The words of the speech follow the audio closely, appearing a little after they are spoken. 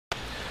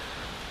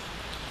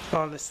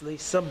Honestly,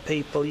 some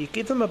people, you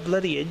give them a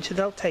bloody inch and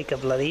they'll take a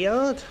bloody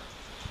yard.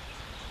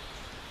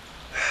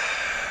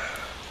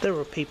 There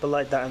are people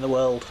like that in the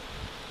world,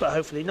 but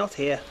hopefully not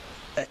here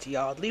at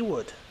Yardley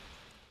Wood.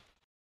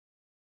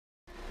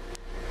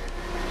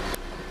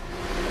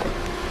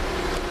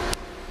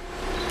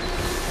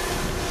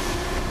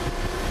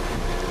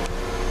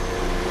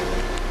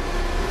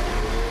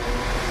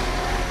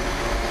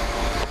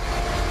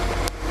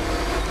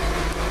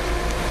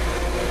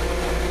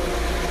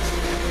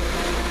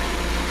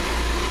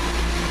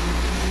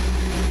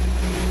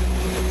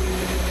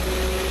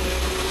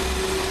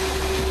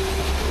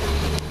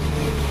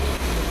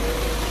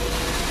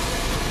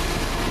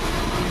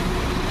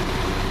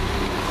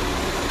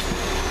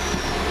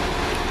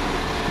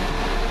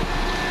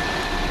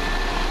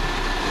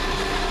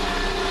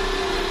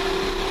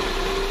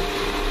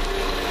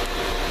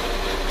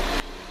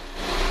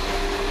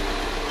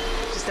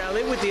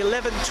 With the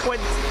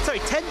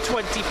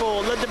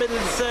 10:24 London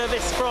Midland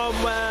service from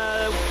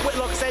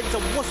Whitlocks End to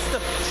Worcester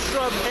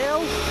Shrub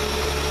Hill.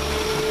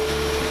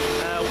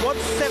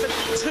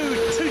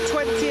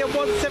 172.220 and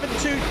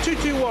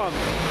 172.221.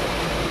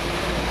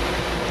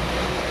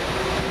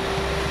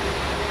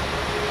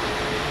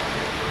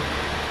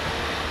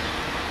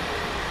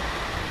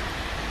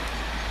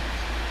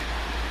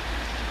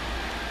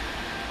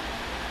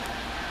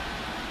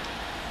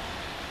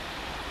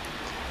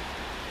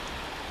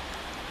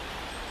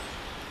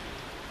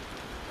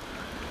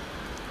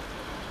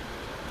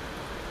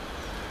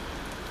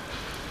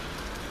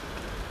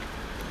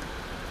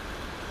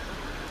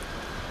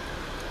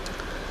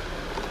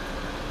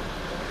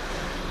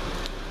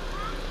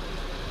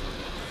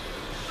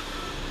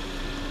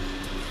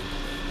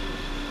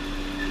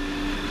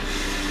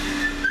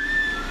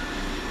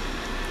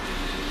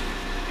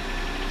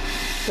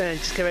 And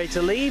just get ready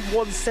to leave.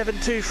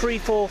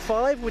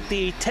 172.345 with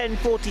the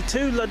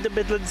 10:42 London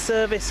Midland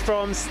service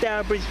from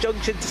Stourbridge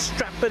Junction to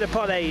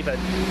Stratford-Upon-Avon.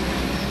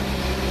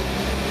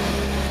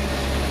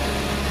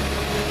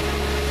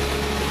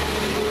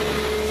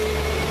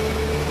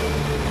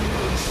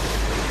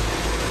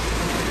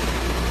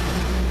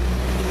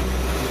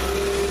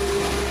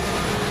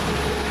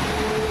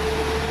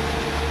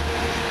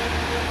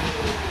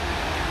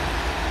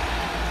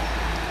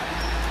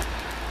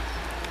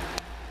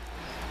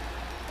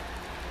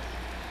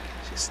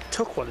 Just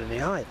took one in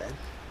the eye then.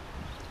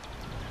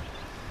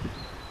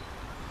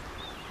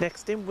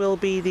 Next in will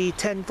be the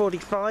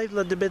 10:45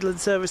 London Midland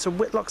service from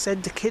Whitlocks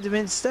End to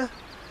Kidderminster.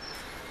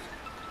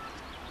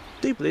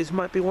 I do believe this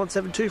might be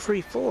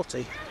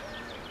 172.340.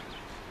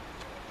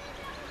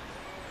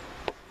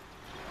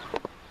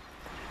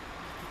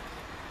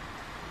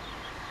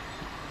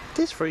 It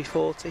is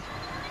 340.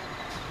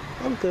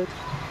 I'm good.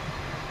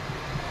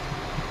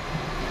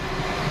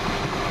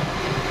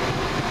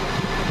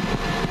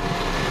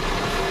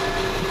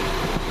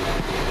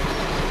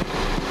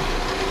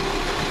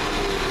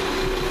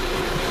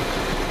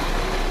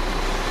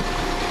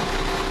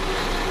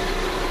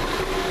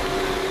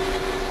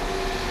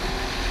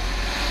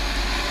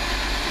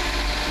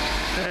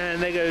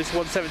 And there goes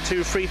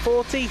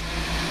 172.340.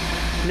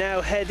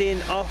 Now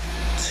heading off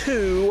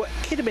to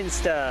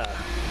Kidderminster.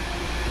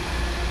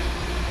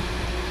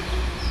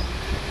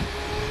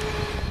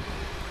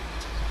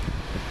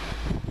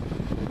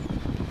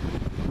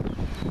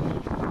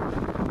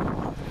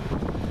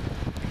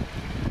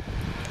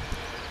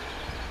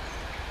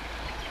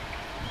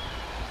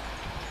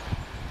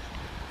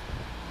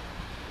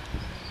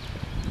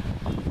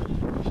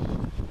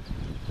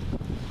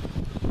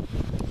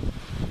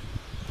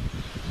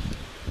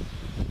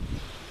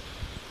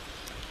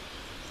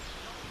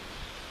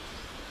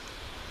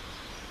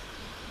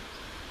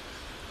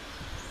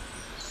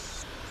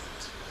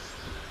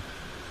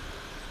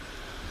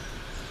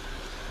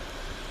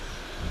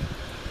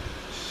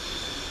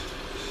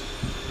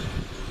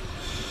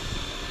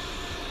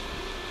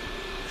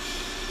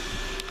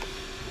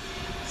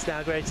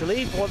 Now ready to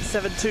leave.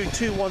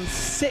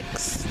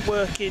 172.216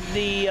 working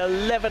the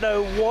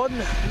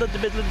 11:01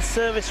 London Midland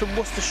service from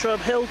Worcester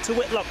Shrub Hill to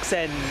Whitlocks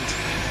End.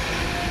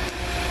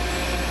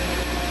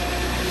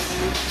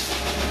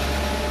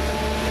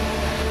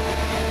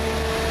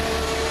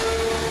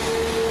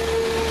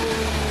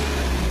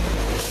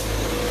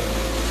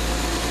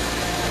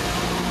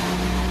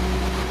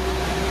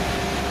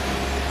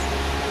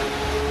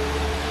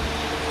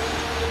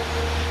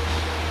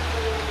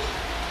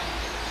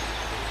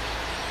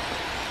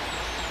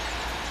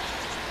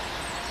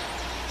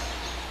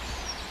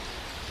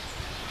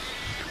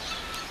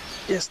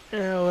 Just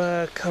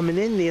now coming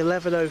in the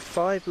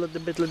 11:05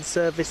 London Midland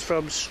service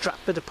from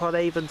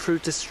Stratford-Upon-Avon through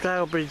to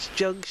Stourbridge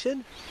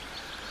Junction.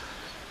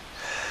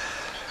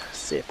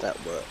 See if that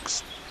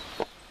works.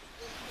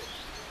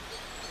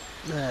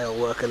 That'll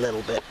work a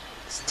little bit.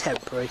 It's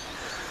temporary.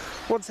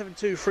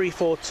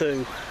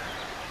 172.342.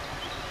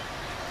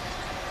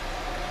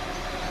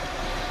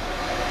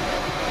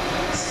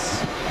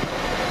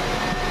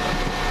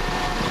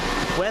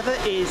 Weather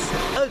is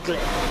ugly,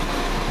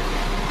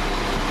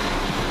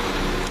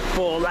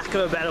 for lack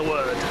of a better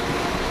word.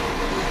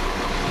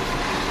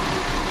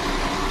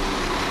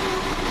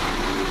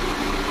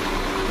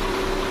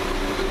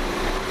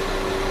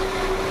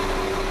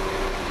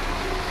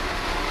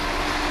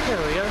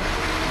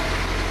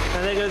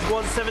 goes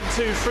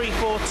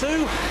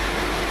 172342.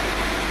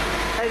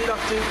 Heading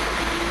off to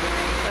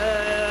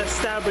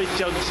Stourbridge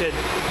Junction.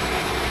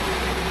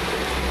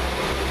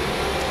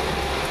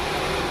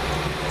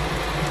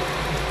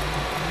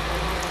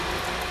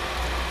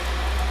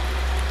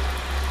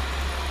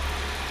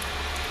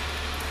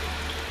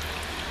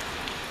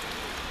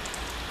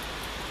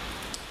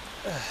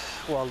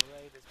 While the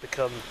rain has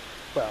become,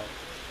 well,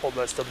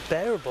 almost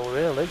unbearable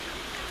really,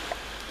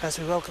 as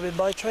we welcome in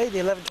by train the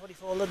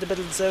 11:24 London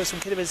Midland service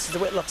from Kidderminster to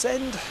Whitlocks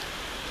End.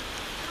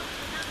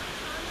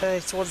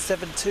 It's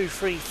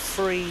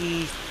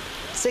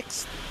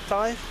 172336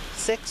 5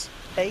 6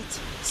 8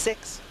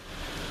 6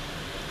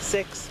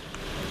 6